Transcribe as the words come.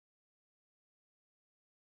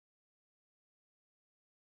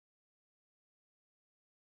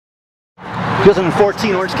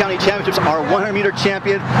2014 Orange County Championships, our 100-meter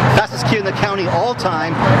champion, fastest kid in the county all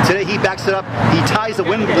time. Today he backs it up. He ties the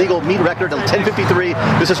win legal meet record at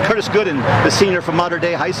 10:53. This is Curtis Godin, the senior from Mater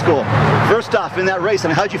Dei High School. First off, in that race,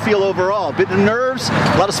 how did you feel overall? A bit of nerves,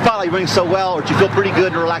 a lot of spotlight running so well, or did you feel pretty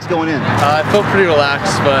good and relaxed going in? I felt pretty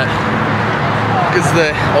relaxed, but because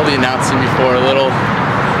all the announcing before, a little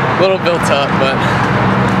built up, but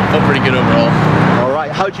felt pretty good overall. All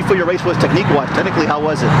right, how did you feel your race was technique-wise? Technically, how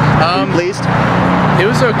was it? Were you pleased? It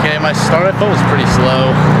was okay. My start I felt was pretty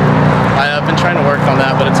slow. I've been trying to work on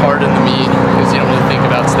that, but it's hard in the meet because you don't really think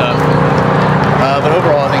about stuff. But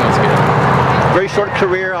overall, I think it was good. Very short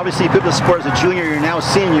career. Obviously, you picked up the sport as a junior. You're now a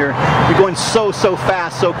senior. You're going so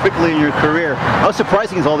fast, so quickly in your career. How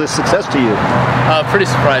surprising is all this success to you? Pretty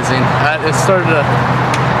surprising. It started to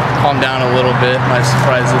calm down a little bit, my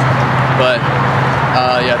surprises, but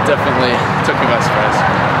yeah, definitely took me by surprise.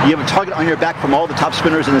 You have a target on your back from all the top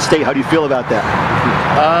sprinters in the state. How do you feel about that?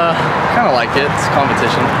 Kind of like it. It's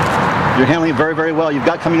competition. You're handling it very well. You've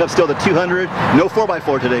got coming up still the 200. No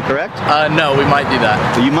 4x4 today, correct? No, we might do that.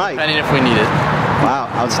 You might. Depending if we need it.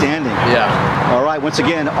 Wow, outstanding. Yeah. All right, once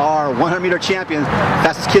again, our 100-meter champion,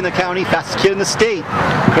 fastest kid in the county, fastest kid in the state,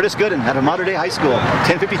 Curtis Godin out of Mater Dei High School,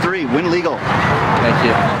 10:53, win legal. Thank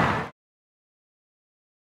you.